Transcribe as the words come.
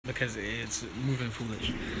because it's moving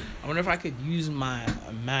foolish. I wonder if I could use my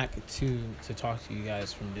Mac to talk to you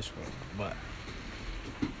guys from Discord. But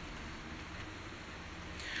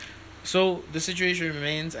so the situation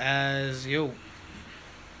remains as yo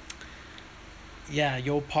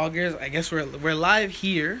poggers. I guess we're live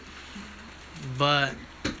here, but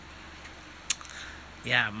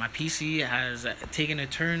yeah, my PC has taken a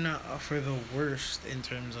turn for the worst in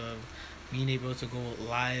terms of being able to go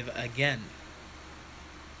live again.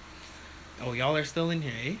 Oh, y'all are still in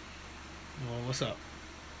here, eh? Well, what's up?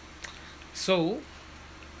 So,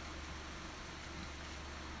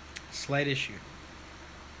 slight issue.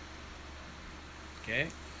 Okay?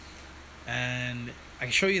 And I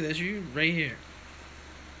can show you the issue right here.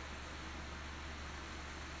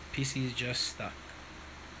 PC is just stuck.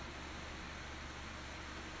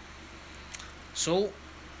 So,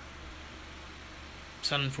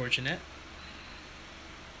 it's unfortunate.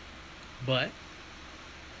 But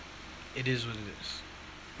it is what it is.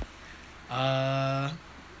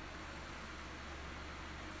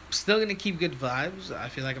 Still gonna keep good vibes. I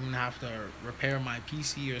feel like I'm gonna have to repair my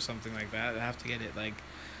PC or something like that. I have to get it like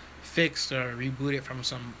fixed or reboot it from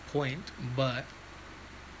some point. But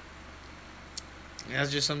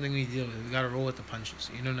that's just something we deal with. We gotta roll with the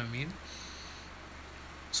punches. You know what I mean?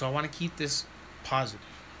 So I want to keep this positive.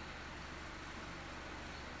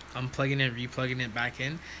 I'm plugging it, replugging it back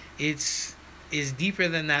in. It's deeper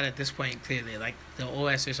than that at this point, clearly. Like, the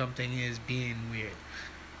OS or something is being weird.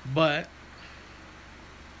 But,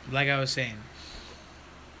 like I was saying,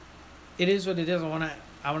 it is what it is. I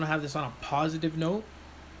wanna have this on a positive note,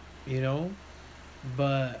 you know?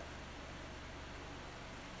 But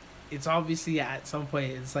it's obviously at some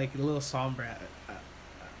point, it's like a little somber,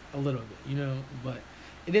 a little bit, you know? But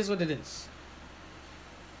it is what it is.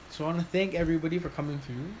 So I want to thank everybody for coming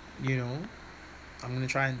through, you know. I'm going to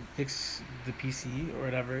try and fix the PC or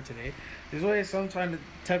whatever today. There's always some kind of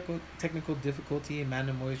technical difficulty, and man,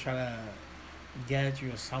 I'm always trying to get at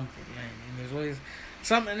you or something. You know what I mean? There's always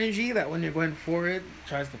some energy that when you're going forward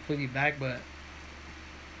tries to pull you back, but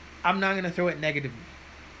I'm not going to throw it negatively.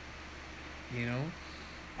 You know?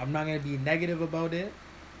 I'm not going to be negative about it.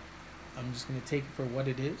 I'm just going to take it for what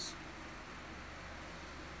it is.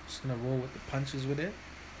 Just going to roll with the punches with it.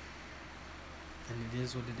 And it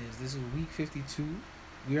is what it is. This is week 52.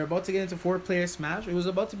 We are about to get into 4-player Smash. It was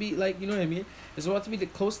about to be like, you know what I mean? It's about to be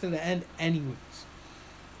close to the end anyways.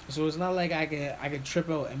 So it's not like I can trip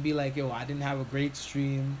out and be like, yo, I didn't have a great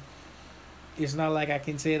stream. It's not like I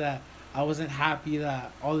can say that I wasn't happy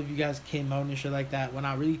that all of you guys came out and shit like that. When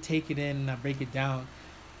I really take it in and I break it down,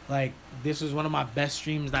 like, this is one of my best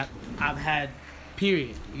streams that I've had,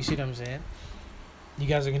 period. You see what I'm saying? You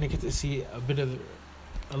guys are going to get to see a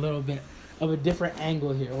little bit of a different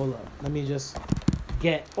angle here. Hold up. Let me just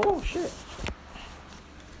get... Oh, shit.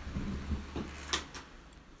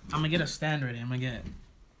 I'm going to get a stand ready. I'm going to get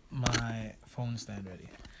my phone stand ready.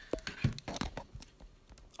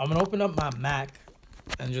 I'm going to open up my Mac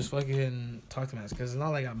and just fucking talk to my ass. Because it's not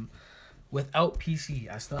like I'm without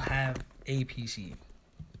PC. I still have a PC.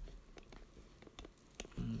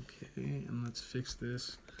 Okay. And let's fix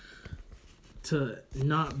this to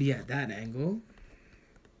not be at that angle.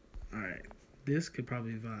 Alright, this could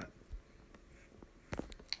probably vibe.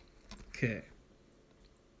 Okay.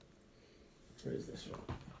 Where is this from?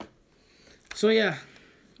 So yeah,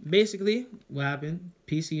 basically what happened,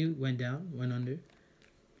 PC went down, went under.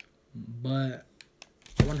 But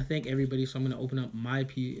I want to thank everybody, so I'm going to open up my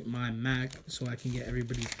Mac so I can get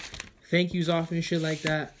everybody thank yous off and shit like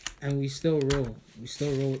that. And we still roll. We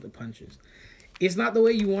still roll with the punches. It's not the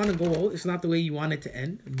way you want to go out. It's not the way you want it to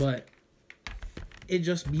end, but it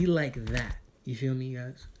just be like that. You feel me,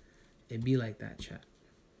 guys? It be like that, chat.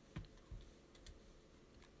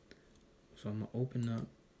 So I'm going to open up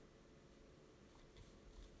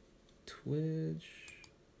Twitch.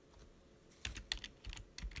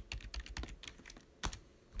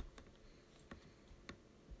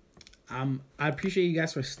 I appreciate you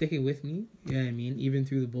guys for sticking with me. You know what I mean? Even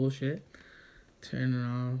through the bullshit. Turn it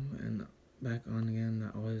off and back on again.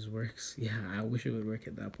 That always works. Yeah, I wish it would work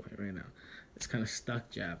at that point right now. It's kind of stuck,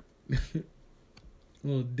 jab. A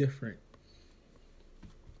little different.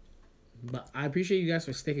 But I appreciate you guys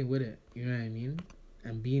for sticking with it. You know what I mean?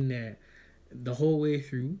 And being there the whole way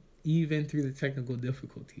through, even through the technical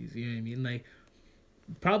difficulties. You know what I mean? Like,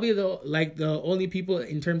 probably the only people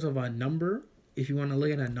in terms of a number, if you want to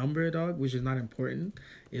look at a number, dog, which is not important,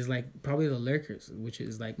 is like probably the lurkers, which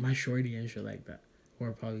is like my shorty and shit like that, who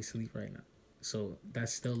are probably asleep right now. So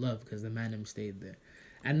that's still love because the man them stayed there.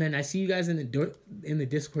 And then I see you guys in the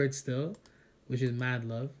Discord still, which is mad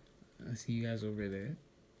love. I see you guys over there.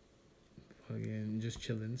 fucking just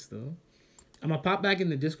chilling still. I'm gonna pop back in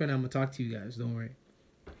the Discord and I'm gonna talk to you guys. Don't worry.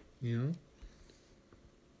 You know?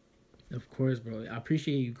 Of course, bro. I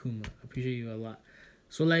appreciate you, Kuma. I appreciate you a lot.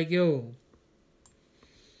 So, like, yo,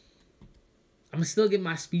 I'm gonna still get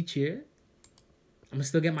my speech here. I'm gonna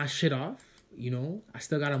still get my shit off. You know? I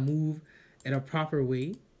still gotta move in a proper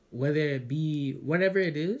way. Whether it be whatever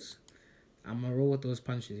it is, I'm gonna roll with those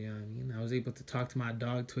punches. You know what I mean? I was able to talk to my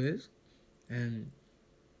dog, Twiz, and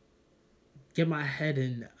get my head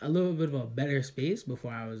in a little bit of a better space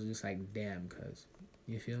before I was just like, damn, cuz.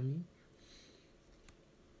 You feel me?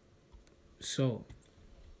 So,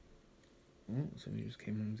 somebody just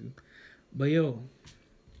came home too. But yo,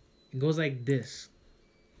 it goes like this.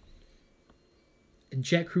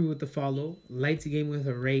 Jet Crew with the follow. Lights game with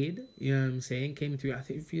a raid. You know what I'm saying? Came through. I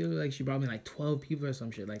feel like she brought me like 12 people or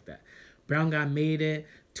some shit like that. Brown guy made it.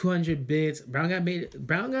 200 bits. Brown guy made it.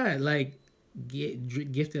 Brown guy like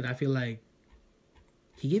gifted. I feel like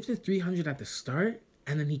he gifted 300 at the start,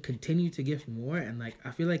 and then he continued to gift more. And like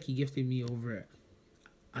I feel like he gifted me over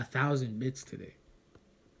 1,000 bits today.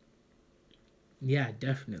 Yeah,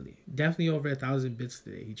 definitely over 1,000 bits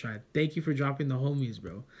today. He tried. Thank you for dropping the homies,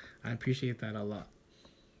 bro. I appreciate that a lot.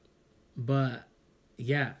 But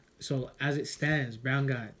yeah, so as it stands, Brown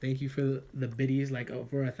guy, thank you for the biddies, like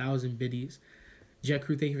over 1,000 biddies. Jet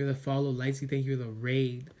Crew, thank you for the follow. Lightsy, thank you for the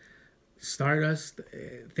raid. Stardust,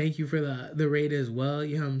 thank you for the raid as well.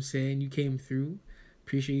 You know what I'm saying? You came through.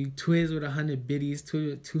 Appreciate you. Twiz with 100 biddies,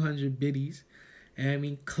 200 biddies. And I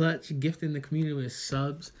mean, Clutch gifting the community with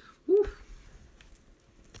subs. Woo.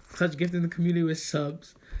 Clutch gifting the community with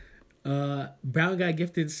subs. Brown guy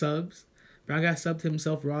gifted subs. Brown guy subbed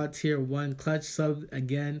himself raw tier 1. Clutch subbed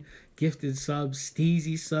again. Gifted subs.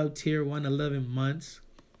 Steezy sub tier 1 11 months.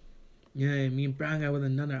 You know what I mean? Brown guy with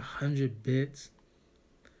another 100 bits.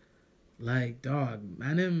 Like, dog,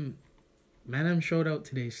 man, showed out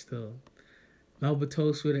today still.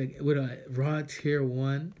 Melbatos with a raw tier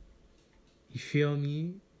 1. You feel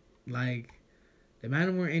me? Like, the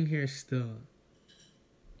man were in here still.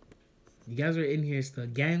 You guys were in here still.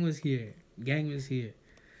 Gang was here.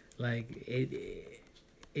 Like,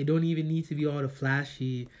 it don't even need to be all the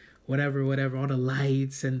flashy, whatever, all the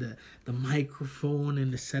lights and the microphone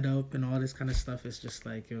and the setup and all this kind of stuff. It's just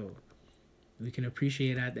like, yo, we can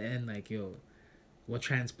appreciate at the end, like, yo, what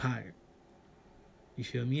transpired. You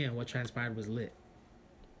feel me? And what transpired was lit.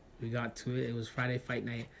 We got to it. It was Friday Fight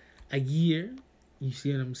Night. A year. You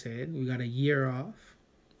see what I'm saying? We got a year off.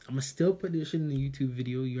 I'm going to still put this shit in the YouTube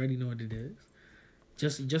video. You already know what it is.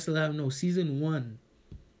 Just to let them know, season 1,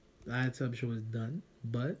 the iTub show is done.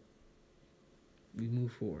 But we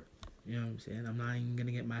move forward. You know what I'm saying? I'm not even going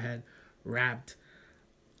to get my head wrapped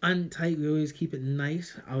untight. We always keep it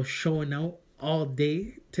nice. I was showing out all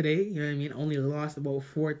day today. You know what I mean? Only lost about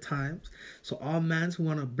 4 times. So all mans who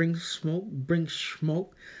want to bring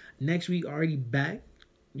smoke. Next week already back.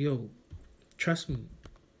 Yo, trust me.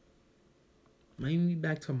 Might even be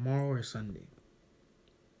back tomorrow or Sunday.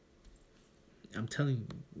 I'm telling you,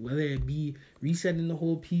 whether it be resetting the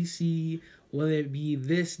whole PC, whether it be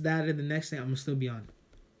this, that, or the next thing, I'm going to still be on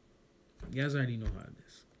it. You guys already know how it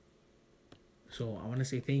is. So I want to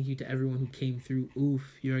say thank you to everyone who came through.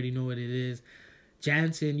 Oof, you already know what it is.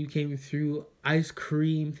 Jansen, you came through. Ice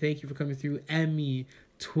Cream, thank you for coming through. Emmy,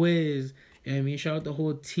 Twiz, you know what I mean? Shout out the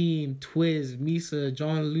whole team. Twiz, Misa,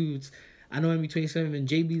 John Lutz, I know MB27, and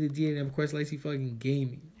JB the D, and of course, Lacey fucking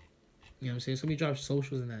Gaming. You know what I'm saying? Somebody drop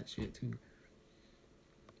socials and that shit too.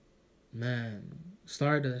 Man,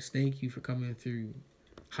 Stardust, thank you for coming through.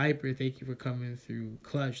 Hyper, thank you for coming through.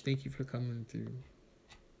 Clutch, thank you for coming through.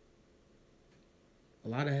 A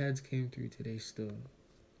lot of heads came through today still.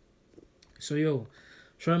 So, yo,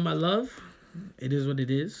 showing my love. It is what it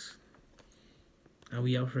is. Are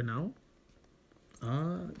we out for now?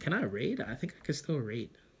 Can I raid? I think I can still raid.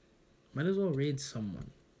 Might as well raid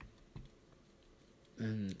someone.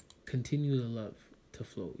 And continue the love to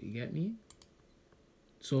flow. You get me?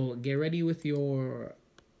 So, get ready with your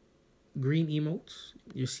green emotes.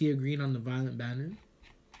 You see a green on the Viol-Ent banner.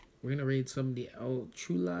 We're going to raid somebody. Oh,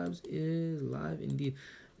 True Lives is live indeed.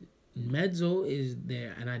 Mezzo is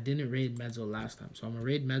there. And I didn't raid Mezzo last time. So I'm going to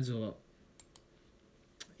raid Mezzo up.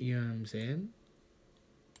 You know what I'm saying?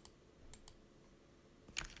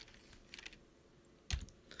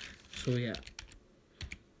 So yeah.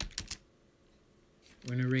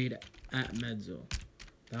 We're going to raid at Mezzo.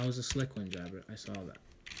 That was a slick one, Jabber. I saw that.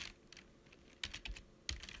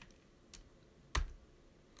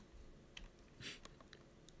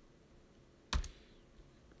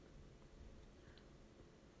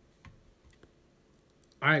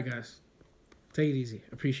 All right, guys. Take it easy.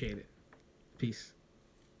 Appreciate it. Peace.